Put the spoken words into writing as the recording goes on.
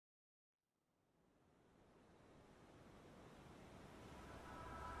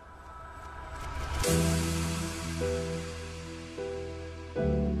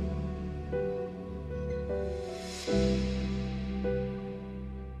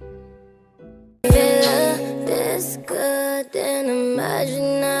then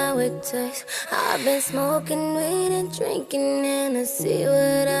imagine how it tastes. I've been smoking weed and drinking Hennessy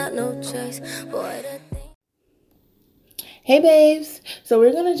without no chase. Boy, Hey babes, so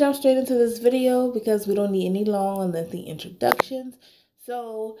we're gonna jump straight into this video because we don't need any long and lengthy introductions.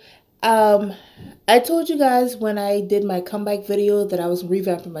 So I told you guys when I did my comeback video that I was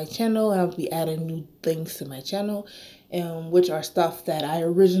revamping my channel and I'll be adding new things to my channel, which are stuff that I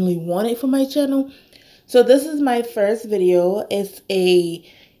originally wanted for my channel. So this is my first video. It's a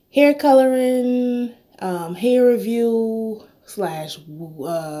hair coloring, hair review slash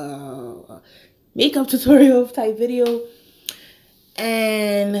makeup tutorial type video.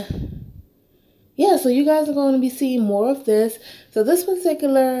 And yeah, so you guys are going to be seeing more of this. So this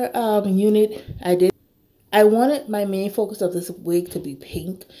particular unit I wanted my main focus of this wig to be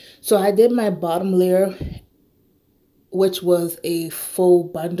pink. So I did my bottom layer, which was a full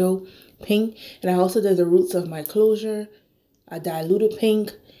bundle pink. And I also did the roots of my closure, a diluted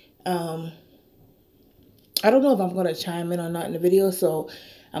pink. I don't know if I'm going to chime in or not in the video, so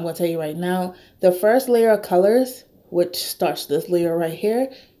I'm going to tell you right now. The first layer of colors, which starts this layer right here,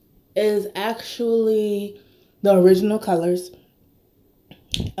 is actually the original colors.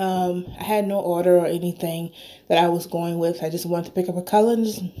 I had no order or anything that I was going with. I just wanted to pick up a color and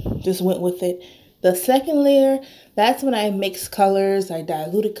just went with it. The second layer, that's when I mixed colors, I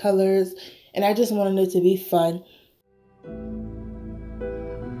diluted colors, and I just wanted it to be fun.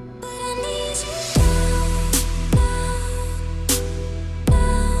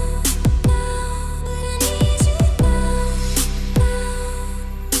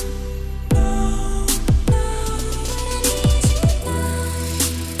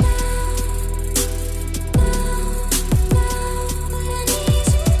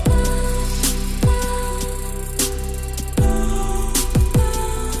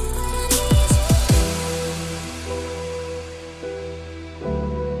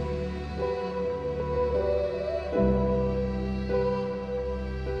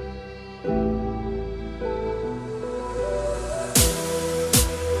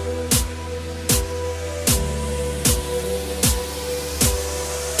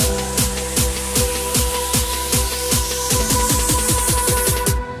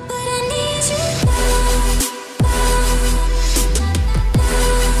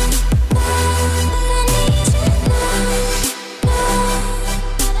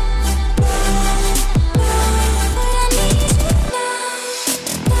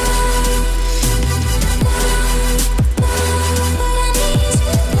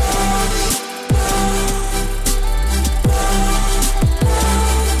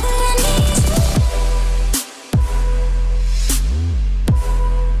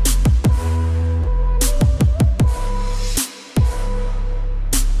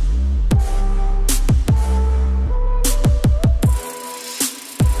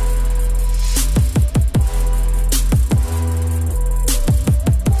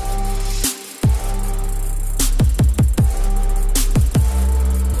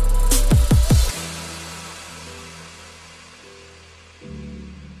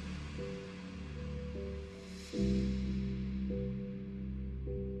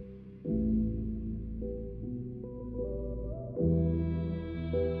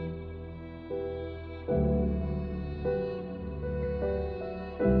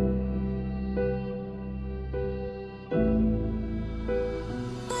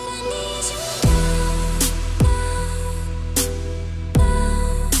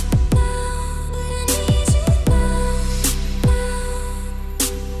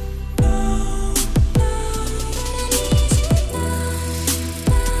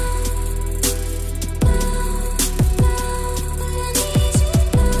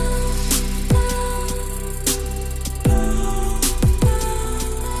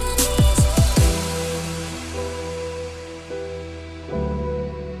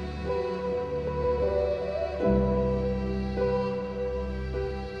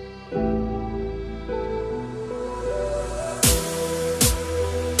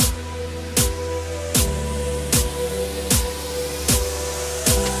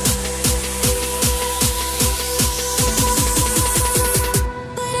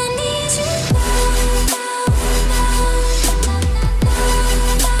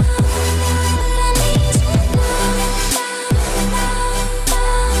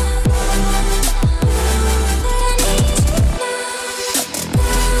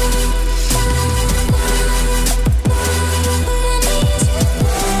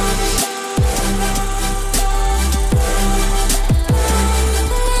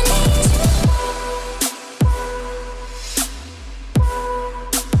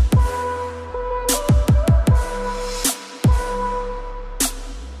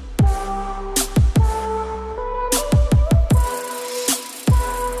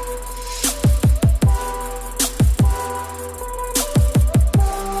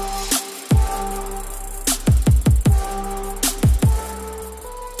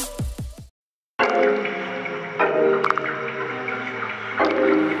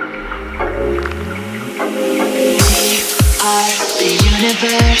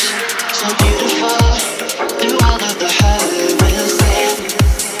 universe, so beautiful. Through all of the hurt, we'll stand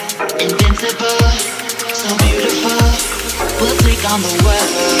invincible, so beautiful. We'll take on the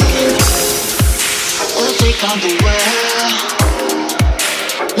world. We'll take on the world.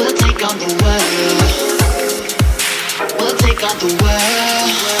 We'll take on the world. We'll take on the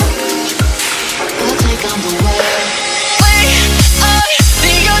world. We'll take on the world. We are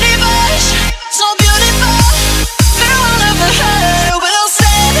the universe, so beautiful. Through all of the hurt, we'll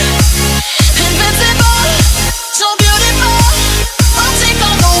stand invincible, so beautiful. We'll take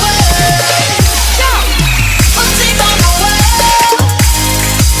on the world. We'll take on the world.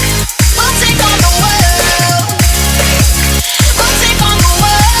 We'll take on the world. We'll take on the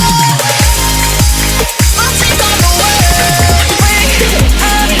world. We'll take on the world. We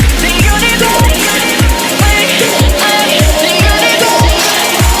are the universe. We are the universe.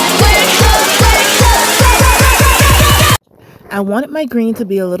 I wanted my green to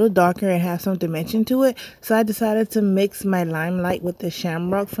be a little darker and have some dimension to it, so I decided to mix my limelight with the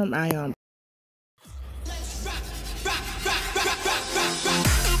shamrock from Ion.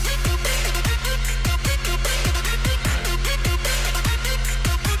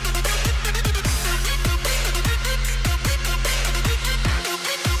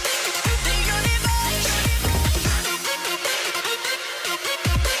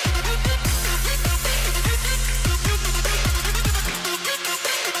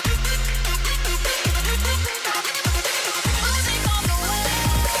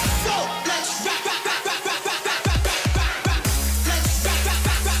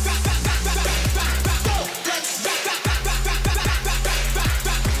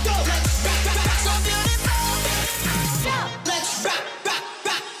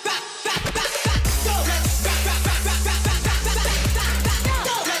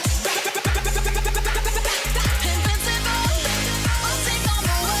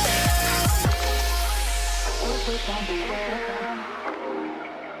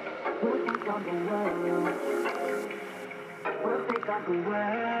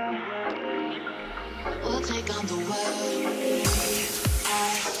 We'll take on the world.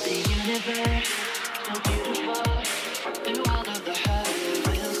 The universe, so beautiful. Through all of the hurt,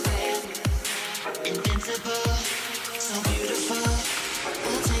 we'll stand invincible, so beautiful.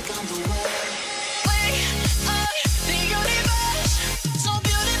 We'll take on the world. We are the universe, so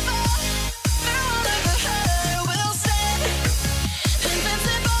beautiful. Through all of the hurt, we'll stand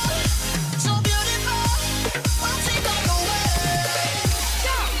invincible, so beautiful. We'll take on the world.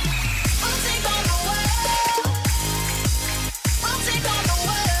 We'll take on the world. We'll take on the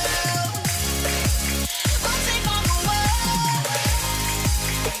world.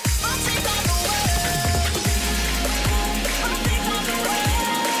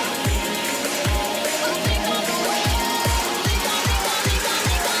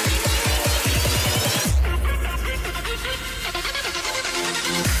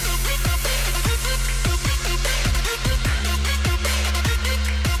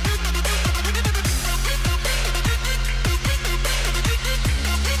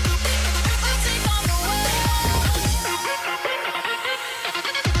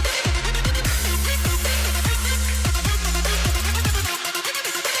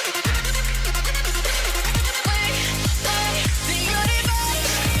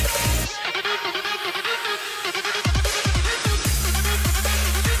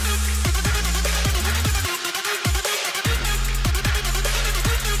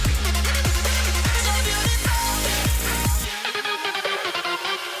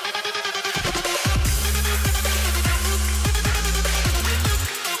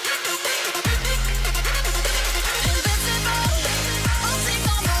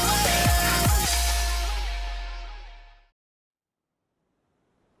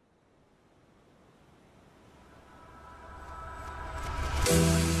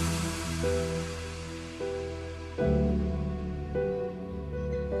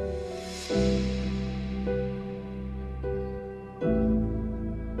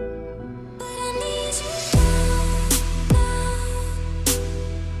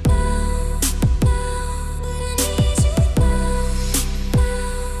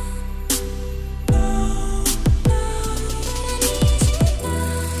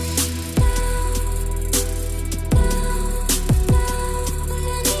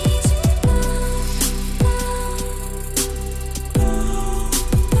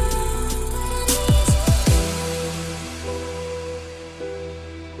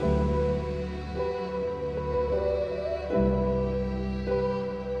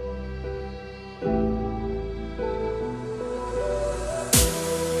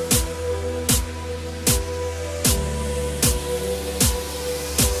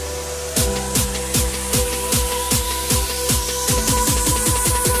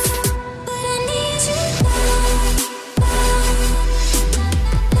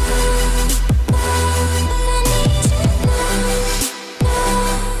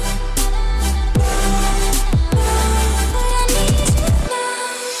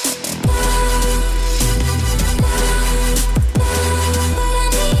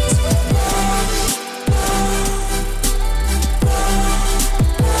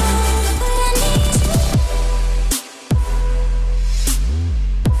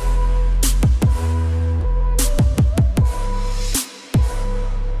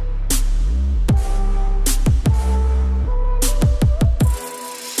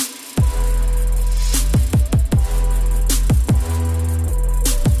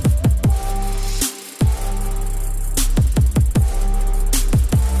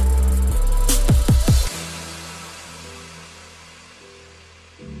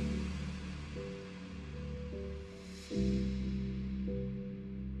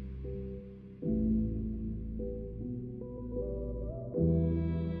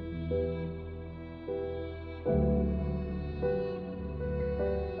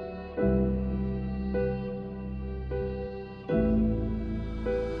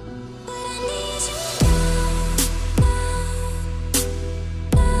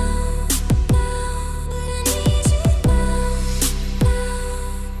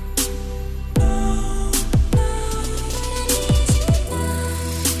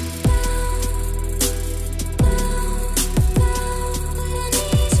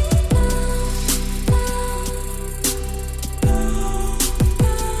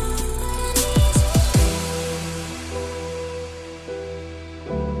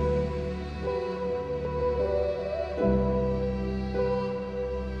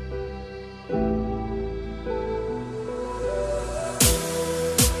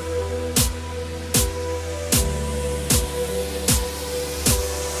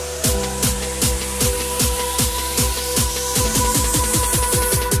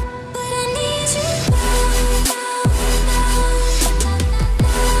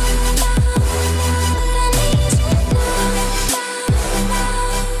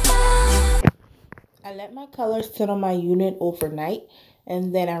 colors sit on my unit overnight,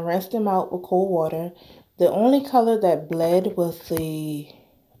 and then I rinsed them out with cold water. The only color that bled was the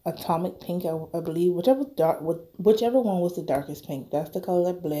atomic pink, I believe, whichever one was the darkest pink. That's the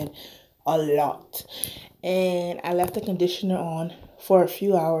color that bled a lot. And I left the conditioner on for a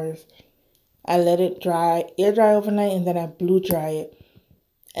few hours. I let it dry, air dry overnight, and then I blow dry it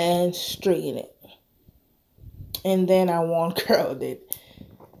and straighten it. And then I wand curled it.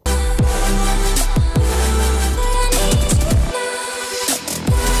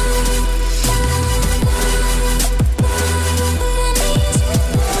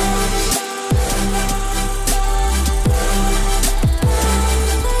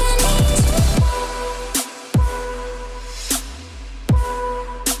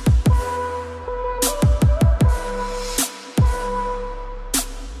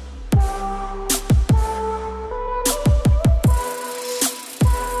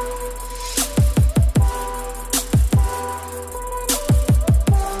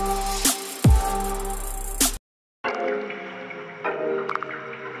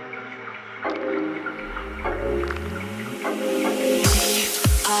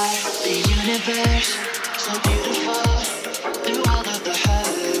 So beautiful, through all of the hurt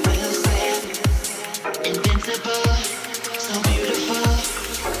we'll stand. Invincible, so beautiful,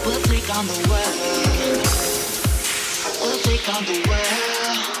 we'll take on the world. We'll take on the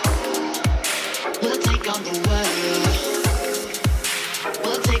world. We'll take on the world.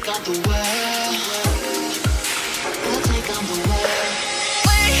 We'll take on the world. We'll take on the world.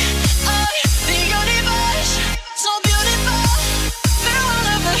 We are the universe, so beautiful, through all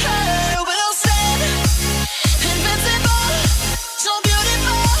of the hurt.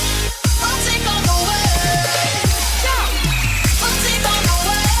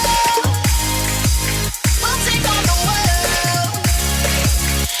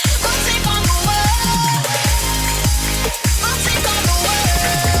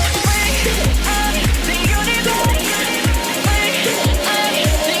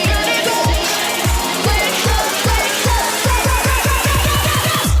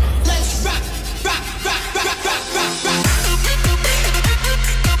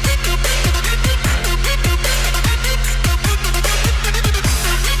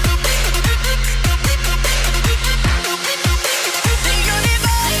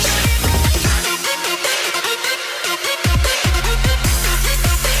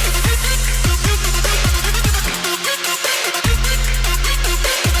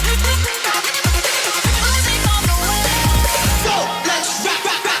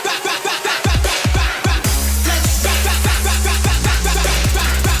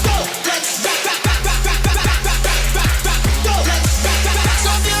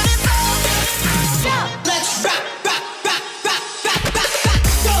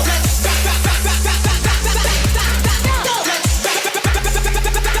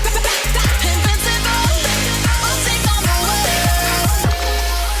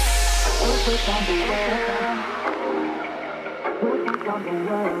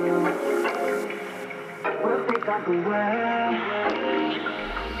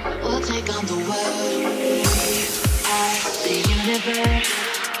 We'll take on the world. We are the universe,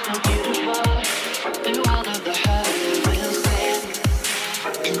 so beautiful, through all of the hurt we'll stand.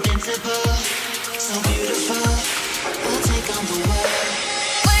 Invincible, so beautiful, we'll take on the world.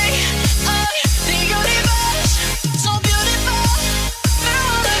 We are the universe, so beautiful, through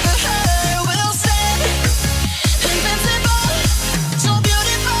all of the hurt we'll stand. Invincible, so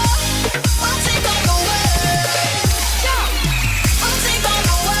beautiful, we'll take on the world. We'll take on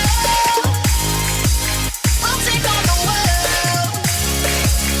the world. We'll take on the world.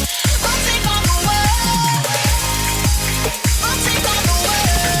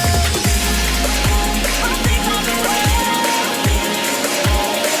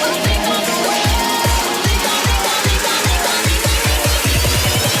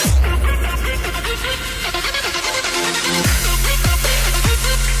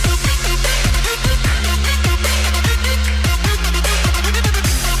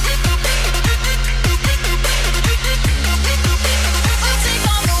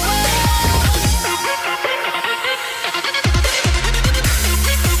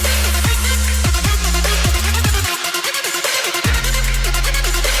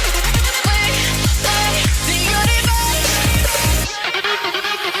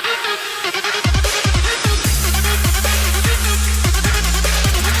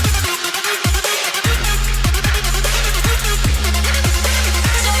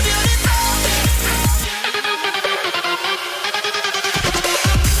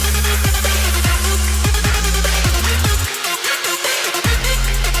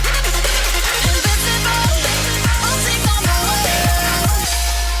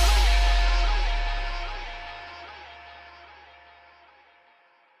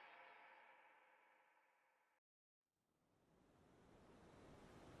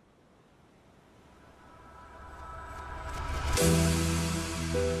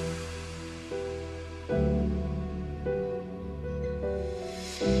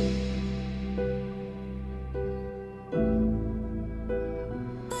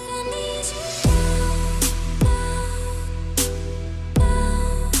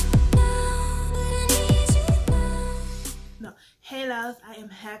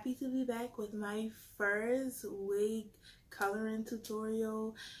 happy to be back with my first wig coloring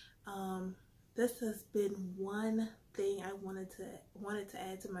tutorial. This has been one thing I wanted to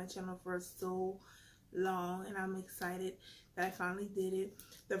add to my channel for so long, and I'm excited that I finally did it.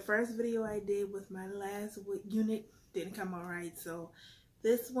 The first video I did with my last wig unit didn't come out right, so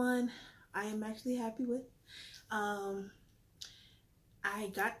this one I am actually happy with. I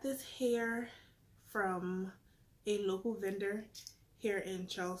got this hair from a local vendor here in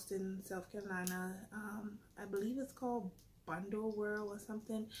Charleston, South Carolina. I believe it's called Bundle World or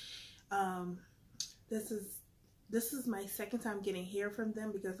something. This is my second time getting hair from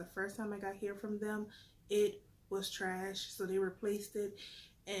them, because the first time I got hair from them, it was trash, so they replaced it,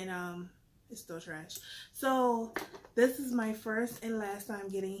 and it's still trash. So this is my first and last time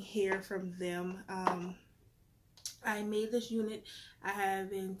getting hair from them. I made this unit. I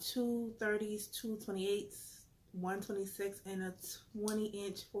have in 2 30s, 2 28s, 1 26, and a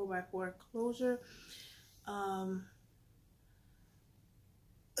 20-inch 4x4 closure. I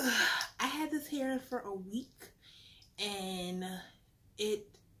had this hair for a week, and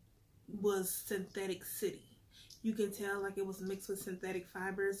it was synthetic city. You can tell like it was mixed with synthetic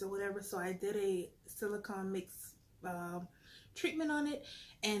fibers or whatever. So I did a silicone mix treatment on it,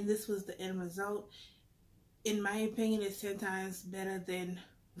 and this was the end result. In my opinion, it's 10 times better than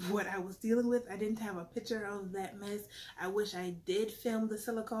what I was dealing with. I didn't have a picture of that mess. I wish I did film the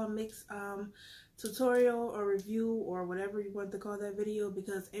silicone mix tutorial or review or whatever you want to call that video,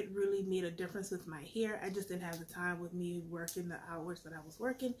 because it really made a difference with my hair. I just didn't have the time with me working the hours that I was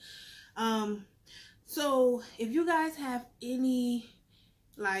working. So if you guys have any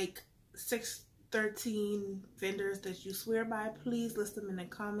like 613 vendors that you swear by, please list them in the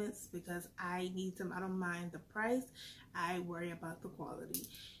comments, because I need them. I don't mind the price, I worry about the quality.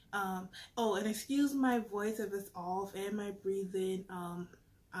 Oh, and excuse my voice if it's off and my breathing.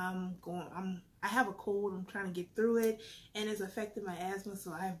 I have a cold. I'm trying to get through it, and it's affecting my asthma.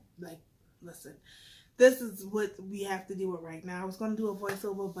 So listen, this is what we have to deal with right now. I was going to do a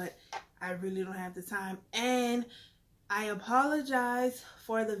voiceover, but I really don't have the time, and I apologize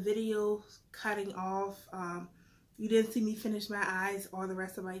for the video cutting off. You didn't see me finish my eyes or the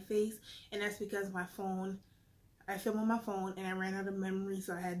rest of my face, and that's because my phone, I filmed on my phone and I ran out of memory,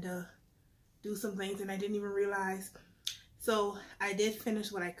 so I had to do some things and I didn't even realize. So I did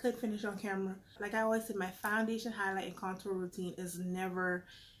finish what I could finish on camera. Like I always said, my foundation, highlight, and contour routine is never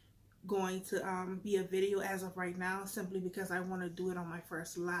going to be a video as of right now, simply because I want to do it on my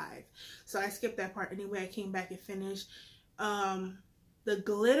first live. So I skipped that part anyway. I came back and finished. The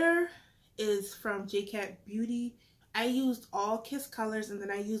glitter is from JCat Beauty. I used all Kiss colors, and then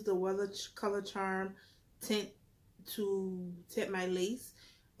I used the Weather Color Charm tint to tint my lace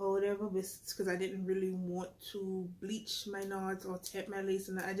or whatever, because I didn't really want to bleach my nods or tint my lace,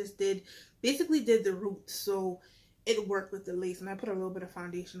 and I just basically did the roots, so it worked with the lace, and I put a little bit of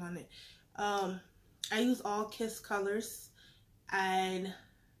foundation on it. I use all Kiss colors, and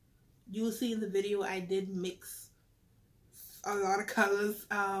you'll see in the video I did mix a lot of colors.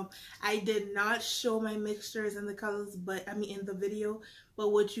 I did not show my mixtures in the colors, but I mean in the video, but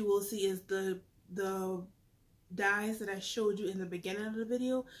what you will see is the dyes that I showed you in the beginning of the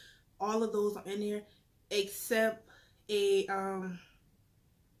video. All of those are in there, except a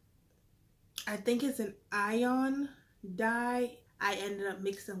I think it's an ion dye. I ended up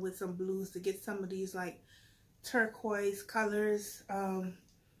mixing with some blues to get some of these like turquoise colors, and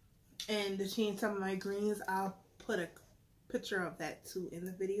to change some of my greens. I'll put a picture of that too in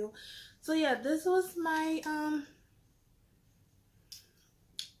the video. So yeah, this was my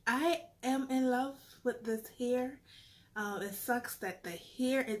I am in love with this hair. It sucks that the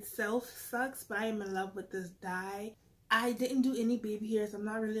hair itself sucks, but I am in love with this dye. I didn't do any baby hairs. I'm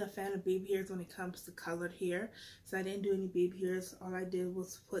not really a fan of baby hairs when it comes to colored hair, so I didn't do any baby hairs. All I did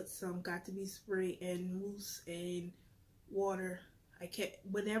was put some Got To Be spray and mousse and water.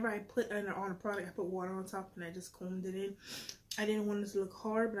 Whenever I put on a product, I put water on top and I just combed it in. I didn't want it to look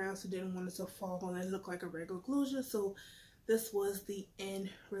hard, but I also didn't want it to fall and look like a regular closure. So this was the end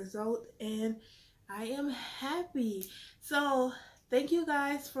result, and I am happy. So thank you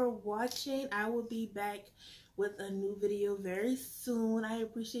guys for watching. I will be back with a new video very soon. I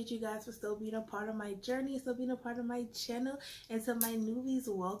appreciate you guys for still being a part of my journey, still being a part of my channel. And to my newbies,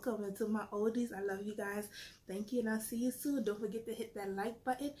 welcome. And to my oldies, I love you guys. Thank you, and I'll see you soon. Don't forget to hit that like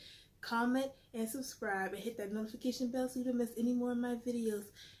button, comment, and subscribe, and hit that notification bell so you don't miss any more of my videos.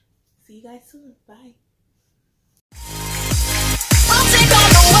 See you guys soon. Bye.